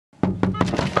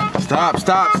Stop,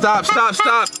 stop, stop, stop,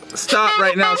 stop. Stop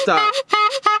right now, stop.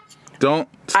 Don't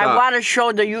stop. I want to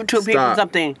show the YouTube people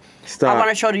something. Stop. I want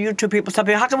to show the YouTube people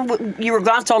something. How come you were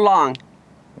gone so long?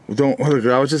 Don't,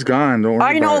 I was just gone. Don't worry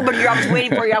I know, about but I was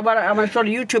waiting for you. I want to show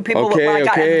the YouTube people okay, what I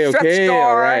got okay, at the thrift okay, store.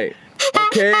 all right.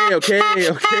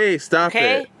 Okay, stop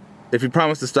it. If you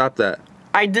promise to stop that.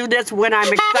 I do this when I'm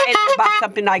excited about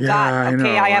something I got.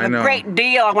 Okay, I have a great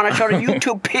deal. I want to show the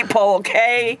YouTube people,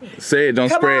 okay? Say it, don't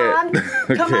spray it.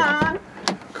 Okay. Come on.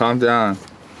 Calm down.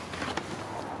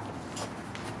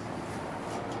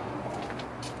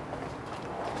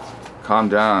 Calm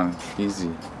down. Easy.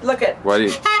 Look it. Why do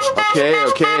you...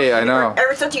 Okay, I know.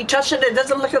 Ever since you touched it, it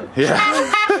doesn't look...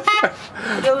 Yeah.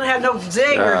 It doesn't have no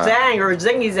zing or zang or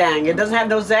zingy zang. It doesn't have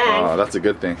no zang. Oh, that's a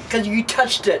good thing. Because you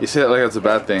touched it. You say it like it's a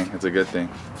bad thing. It's a good thing.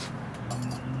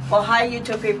 Well, hi,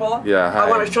 YouTube people. Yeah, hi. I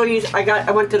want to show you.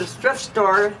 I went to the thrift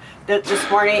store this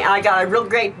morning and I got a real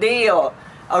great deal.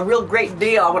 A real great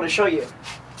deal. I want to show you.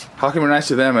 How come you're nice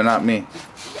to them and not me?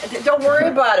 Don't worry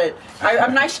about it.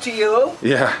 I'm nice to you.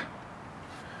 Yeah.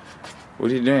 What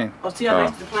are you doing? Oh, see how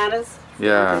nice the plant is?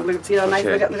 Yeah. Look, see how nice?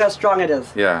 Look how strong it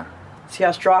is. Yeah. See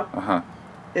how strong? Uh-huh.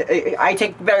 I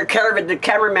take better care of it than the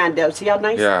cameraman does. See how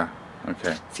nice? Yeah.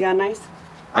 Okay. See how nice?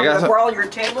 I I'm got going to borrow your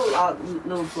table,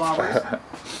 little flowers.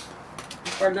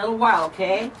 For a little while,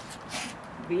 okay?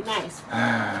 Be nice.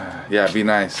 Yeah, be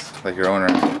nice, like your owner.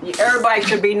 Everybody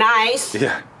should be nice.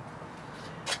 Yeah.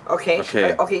 Okay.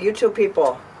 Okay, YouTube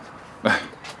people.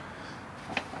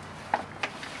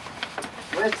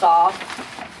 It's off.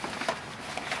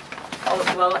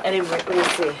 Oh, well, anyway, let me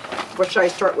see. What should I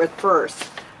start with first?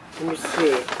 Let me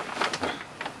see.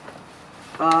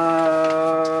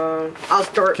 I'll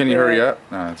start. Can you hurry up?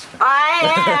 No, it's good.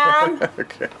 I am.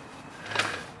 Okay.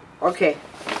 Okay.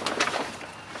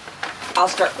 I'll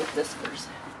start with this first.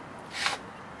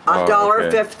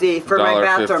 $1.50 for my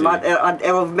bathroom.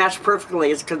 It will match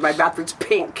perfectly. It's because my bathroom's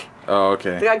pink. Oh,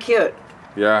 okay. Look how cute.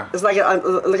 Yeah. It's like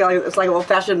it's like an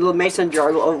old-fashioned little mason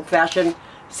jar, old-fashioned.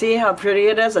 See how pretty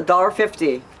it is?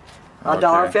 $1.50.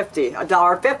 $1.50.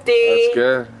 $1.50. That's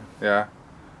good. Yeah.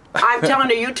 I'm telling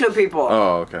the YouTube people.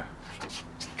 Oh, okay.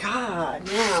 God,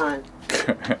 man.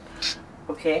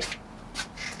 Okay.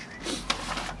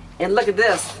 And look at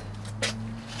this.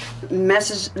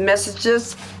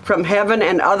 Messages from heaven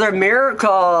and other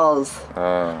miracles.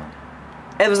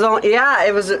 It was only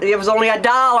it was only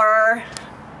 $1.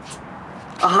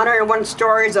 101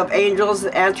 stories of angels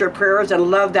answer prayers and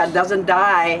love that doesn't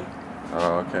die.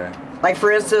 Oh, okay. Like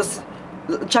for instance,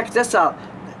 check this out.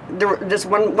 This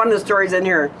one of the stories in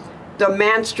here. The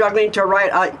man struggling to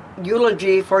write a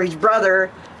eulogy for his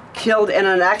brother, killed in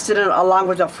an accident along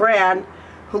with a friend,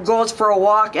 who goes for a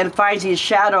walk and finds his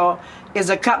shadow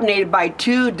is accompanied by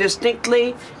two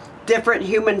distinctly different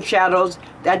human shadows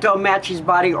that don't match his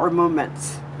body or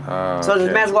movements. So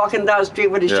this man's walking down the street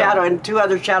with his shadow and two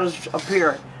other shadows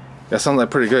appear. That sounds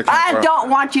like pretty good. I don't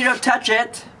want you to touch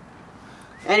it.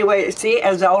 Anyway, see,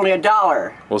 it's only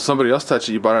 $1. Well, somebody else touched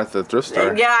it. You bought it at the thrift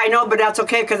store. Yeah, I know, but that's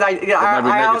okay because I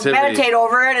always meditate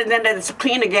over it and then it's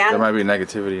clean again. There might be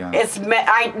negativity on it.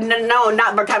 No,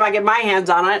 not by the time I get my hands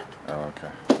on it. Oh,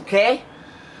 okay. Okay?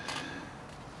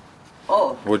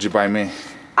 Oh. What'd you buy me?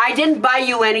 I didn't buy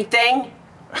you anything.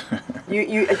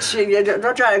 you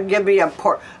don't try to give me a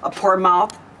poor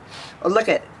mouth. Oh, look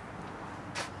at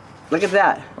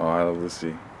that. Oh, I love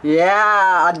Lucy.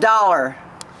 Yeah, $1.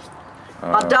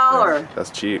 $1. Okay.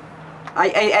 That's cheap.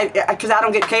 Because I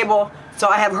don't get cable, so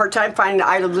I have a hard time finding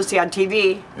I Love Lucy on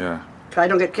TV. Yeah. Because I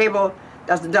don't get cable.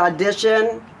 That's the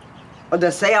audition or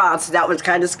the seance. That was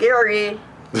kind of scary.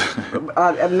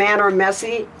 A Man or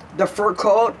Messy, The Fur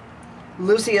Coat,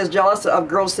 Lucy is Jealous of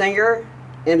Girl Singer,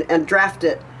 and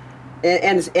Drafted.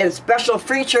 And special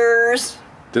features.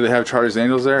 Did they have Charlie's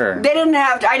Angels there? Or? They didn't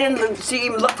have. I didn't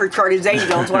even look for Charlie's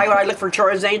Angels. Why would I look for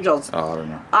Charlie's Angels? Oh, I don't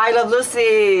know. I Love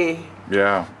Lucy.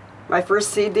 Yeah. My first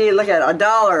CD. Look at it,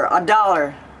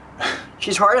 $1.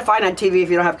 She's hard to find on TV if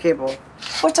you don't have cable.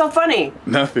 What's so funny?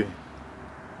 Nothing.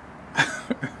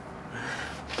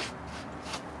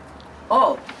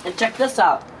 Oh, and check this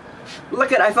out.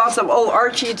 Look at, I found some old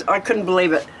art sheets. I couldn't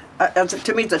believe it.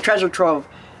 To me, it's a treasure trove.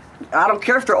 I don't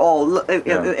care if they're old.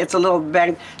 It's a little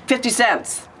bag. 50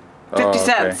 cents. 50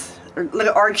 cents. Look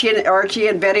at Archie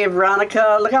and Betty and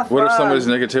Veronica. Look how fun. What if somebody's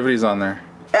negativity's on there?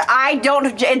 I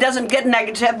don't, it doesn't get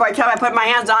negative by the time I put my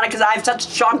hands on it because I have such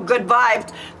strong good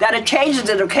vibes that it changes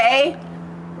it, okay?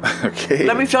 Okay.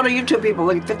 Let me show the YouTube people.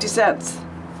 Look at 50 cents.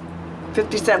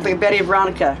 50 cents. Look at Betty and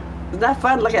Veronica. Isn't that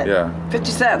fun? Look at 50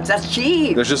 cents. That's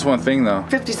cheap. There's just one thing though.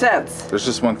 50 cents. There's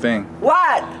just one thing.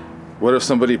 What? What if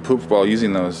somebody pooped while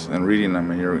using those and reading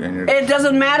them, and you're? It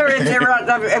doesn't matter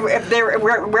if they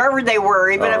were wherever they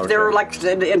were, even if they were like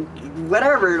in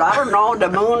whatever, I don't know, the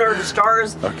moon or the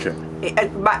stars. Okay.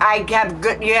 But I have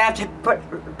good. You have to put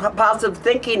positive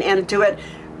thinking into it.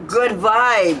 Good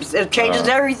vibes. It changes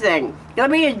everything.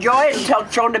 Let me enjoy it and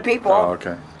show it to people. Oh,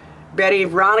 okay. Betty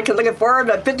and Veronica looking for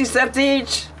it, 50 cents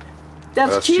each.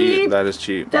 That's cheap. That is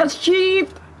cheap. That's cheap.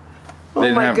 Oh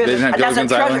my goodness. They didn't have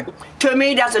Gilligan's Island? To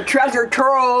me, that's a treasure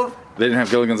trove. They didn't have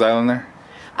Gilligan's Island there?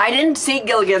 I didn't see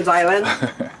Gilligan's Island.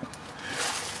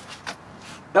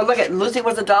 Now look at Lucy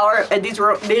was $1, and these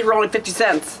were only 50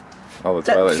 cents. Oh,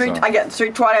 the Twilight Zone. I got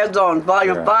 3 Twilight Zones,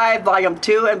 Volume 5, Volume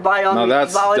 2, and Volume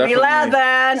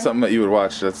 11. Something that you would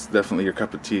watch. That's definitely your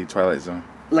cup of tea, Twilight Zone.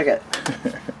 Look at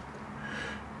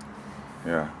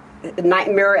yeah.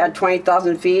 Nightmare at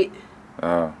 20,000 feet.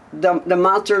 Oh. The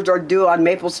monsters are due on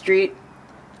Maple Street.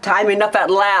 Time Enough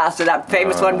at Last, or that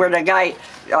famous one where the guy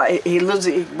he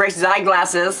breaks his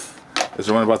eyeglasses. Is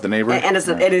there one about the neighbor? And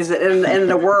it is in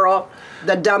the world.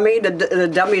 The dummy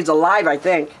is alive, I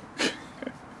think.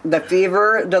 The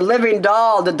Fever, the Living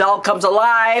Doll. The doll comes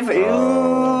alive.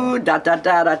 Ooh, da da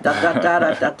da da da da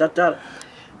da da da da.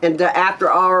 And the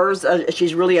After Hours,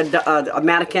 she's really a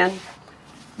mannequin.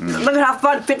 Look at how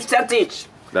fun! 50 cents each.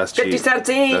 That's cheap. 50 cents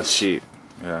each. That's cheap.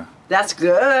 Yeah. That's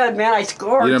good, man. I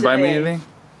scored. You didn't buy me today. anything?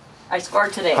 I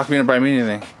scored today. How come you didn't buy me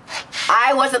anything?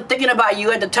 I wasn't thinking about you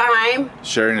at the time.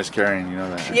 Sharing is caring, you know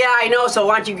that. Yeah, I know. So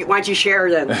why don't you share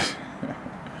then?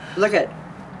 Look at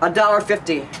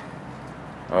 $1.50.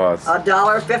 Oh, it's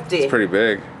 $1.50. It's pretty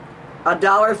big.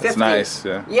 $1.50. It's nice,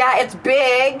 yeah. Yeah, it's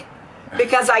big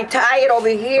because I tie it over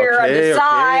here on the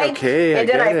side, and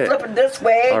then I flip it this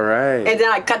way. All right. And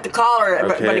then I cut the collar,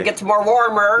 but it gets more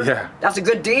warmer. Yeah. That's a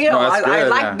good deal. No, that's good, I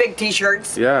like big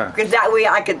T-shirts. Yeah. Because that way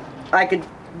I could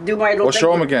do my little. Well, thing.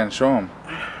 show them again. Show them.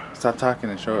 Stop talking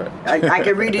and show it. I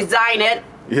can redesign it.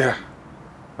 Yeah.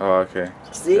 Oh, okay.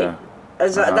 See? Yeah.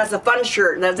 That's a fun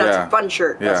shirt. That's a fun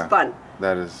shirt. Yeah. That's fun.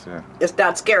 That is, yeah. It's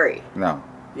not scary. No.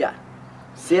 Yeah.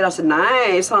 See, that's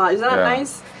nice, huh? Isn't that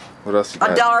nice? What else you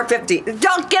got? $1.50.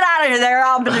 Don't get out of there.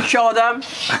 I'm going to show them.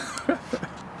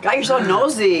 God, you're so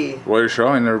nosy. What are you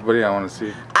showing everybody? I want to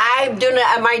see. I'm doing it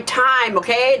at my time,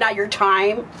 okay? Not your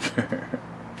time.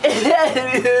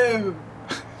 And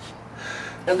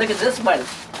look at this one.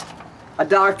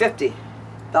 $1.50.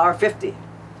 $1.50.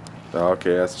 Oh,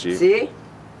 okay, that's cheap. See?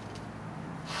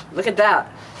 Look at that.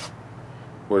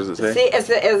 What does it say? See,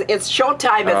 it's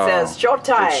Showtime. It says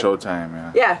Showtime. It's Showtime,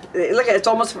 yeah. Yeah, look at it's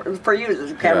almost for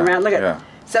you, cameraman. Look at it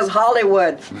says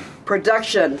Hollywood,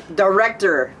 production,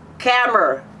 director,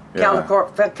 camera,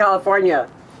 California,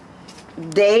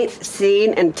 date,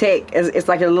 scene, and take. It's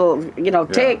like a little,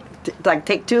 take, like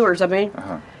take 2 or something.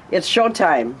 It's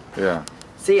Showtime. Yeah.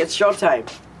 See, it's Showtime.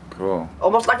 Cool.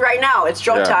 Almost like right now, it's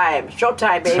Showtime.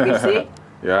 Showtime, baby. See?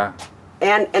 Yeah.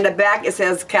 And in the back it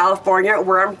says California,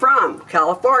 where I'm from.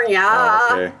 California. Oh,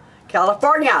 okay.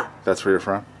 California. That's where you're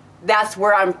from? That's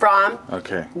where I'm from.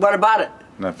 Okay. What about it?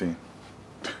 Nothing.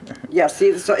 Yeah,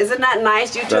 see, so isn't that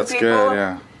nice, you two That's people?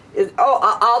 That's good, yeah.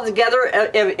 All together,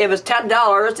 it was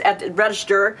 $10 at the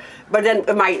register, but then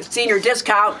with my senior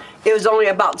discount, it was only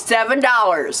about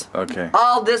 $7. Okay.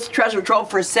 All this treasure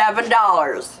trove for $7.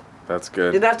 That's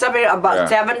good. Isn't that something about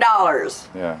 $7?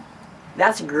 Yeah.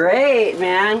 That's great,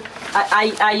 man.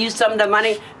 I used some of the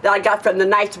money that I got from the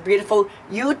nice, beautiful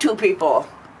YouTube people.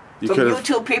 You could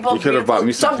have bought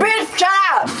me something. Shut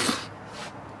up!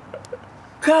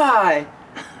 God,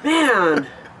 man.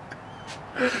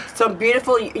 Some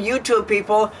beautiful YouTube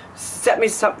people sent me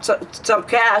some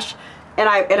cash, and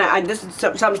I this is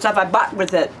some stuff I bought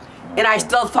with it, and I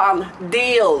still found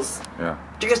deals. Yeah.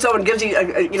 Because someone gives you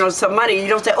some money, you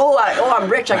don't say, oh I'm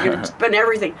rich, I can spend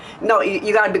everything. No,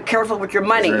 you got to be careful with your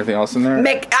money. Is there anything else in there?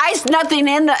 Make ice nothing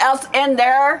else in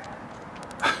there.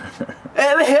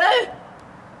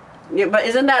 Yeah, but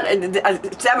isn't that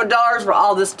 $7 for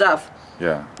all this stuff?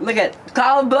 Yeah. Look at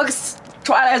comic books,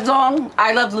 Twilight Zone,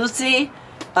 I Love Lucy,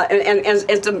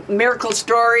 and some miracle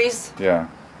stories. Yeah.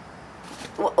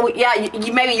 Well, yeah,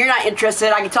 maybe you're not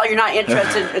interested. I can tell you're not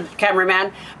interested,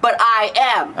 cameraman. But I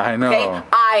am. I know. Okay?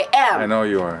 I am. I know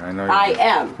you are. I know you I are.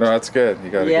 am. No, that's good. You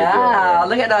got a good deal. Yeah,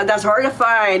 look at that. That's hard to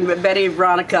find, Betty and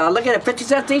Veronica. Look at it, 50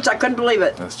 cents each. I couldn't believe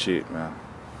it. That's cheap, man.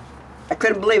 I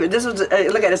couldn't believe it. This was, look at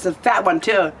it, it's a fat one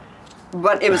too.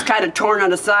 But it was kind of torn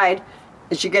on the side.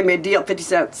 And she gave me a deal, 50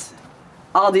 cents.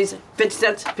 All these, 50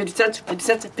 cents, 50 cents, 50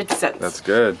 cents, 50 cents. That's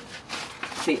good.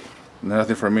 See.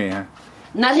 Nothing for me, huh?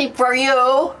 Nothing for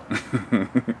you.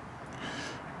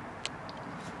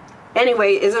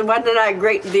 Anyway, wasn't that a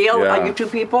great deal on you two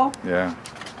people? Yeah.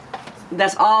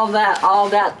 That's all that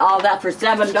for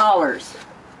 $7.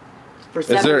 For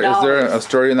 $7. Is there a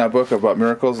story in that book about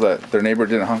miracles that their neighbor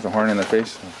didn't honk the horn in their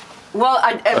face? Well,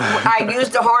 I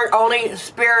used the horn only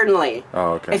sparingly.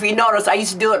 Oh, okay. If you notice, I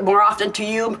used to do it more often to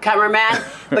you, cameraman,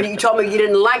 but you told me you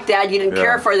didn't like that, you didn't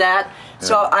care for that.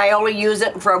 So I only use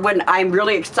it for when I'm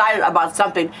really excited about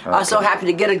something. Okay. I'm so happy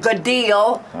to get a good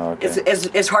deal. Okay.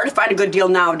 It's hard to find a good deal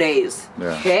nowadays.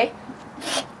 Yeah. Okay?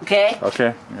 Okay?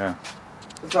 Okay, yeah.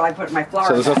 So I put my flowers.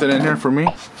 So there's nothing in here for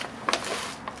me?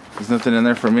 There's nothing in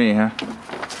there for me, huh?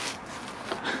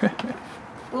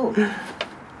 Ooh.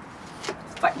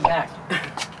 Fighting back.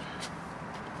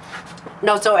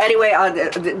 No, so anyway,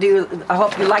 I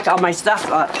hope you like all my stuff,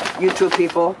 YouTube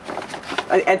people.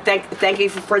 And thank you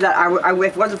for that.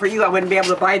 If it wasn't for you, I wouldn't be able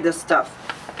to buy this stuff.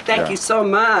 Thank you so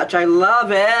much. I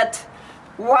love it.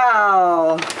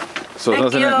 Wow. So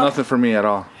nothing for me at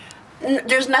all.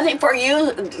 There's nothing for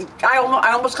you. I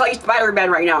almost call you Spider-Man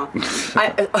right now.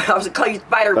 I was call you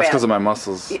Spider-Man. That's because of my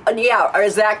muscles. Yeah,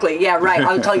 exactly. Yeah, right.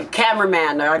 I'll call you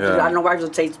Cameraman. I don't know why I was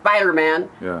going to say Spider-Man.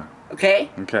 Yeah.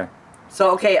 Okay? Okay. So,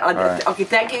 okay. Okay,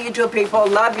 thank you, YouTube people.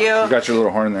 Love you. You got your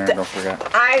little horn there. Don't forget.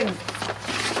 I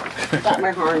got my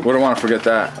horn. We don't want to forget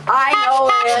that. I know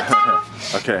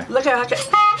it. Okay. Look at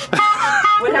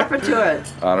what happened to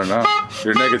it? I don't know.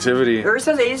 Your negativity. Yours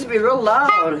says it needs to be real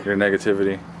loud. Your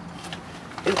negativity.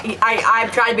 I'm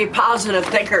trying to be a positive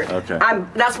thinker. Okay.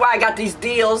 That's why I got these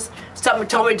deals. Someone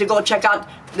told me to go check out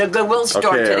the Goodwill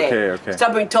store today. Okay.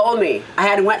 Something told me. I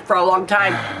hadn't went for a long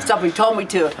time. Something told me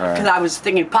to because I was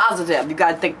thinking positive. You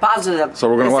got to think positive. So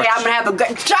we're gonna watch. Say I'm gonna have a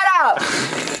good. Shut up.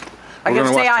 I'm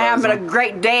gonna say I'm having a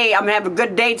great day. I'm gonna have a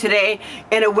good day today,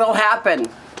 and it will happen.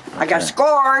 I got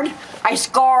scored. I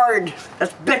scored.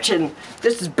 That's bitching.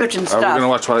 This is bitching stuff. Are we gonna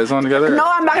watch Twilight Zone together? No,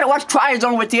 I'm not gonna watch Twilight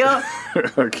Zone with you.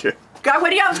 Okay. God,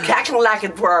 what are you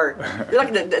cackling for? You're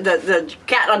like the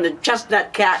cat on the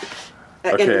chestnut cat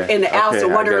in the Alice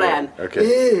in Wonderland.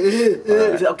 Okay.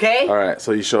 Okay? All right,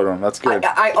 so you showed them. That's good.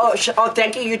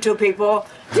 Thank you, YouTube people.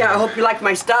 Yeah, I hope you like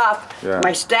my stuff,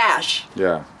 my stash.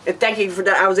 Yeah. And thank you for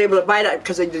that. I was able to buy that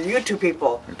because of the YouTube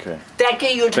people. Okay. Thank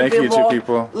you, YouTube people. Thank you, YouTube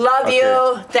people. Love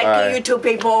you. Thank you, YouTube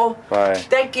people. Bye.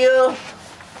 Thank you.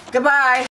 Goodbye.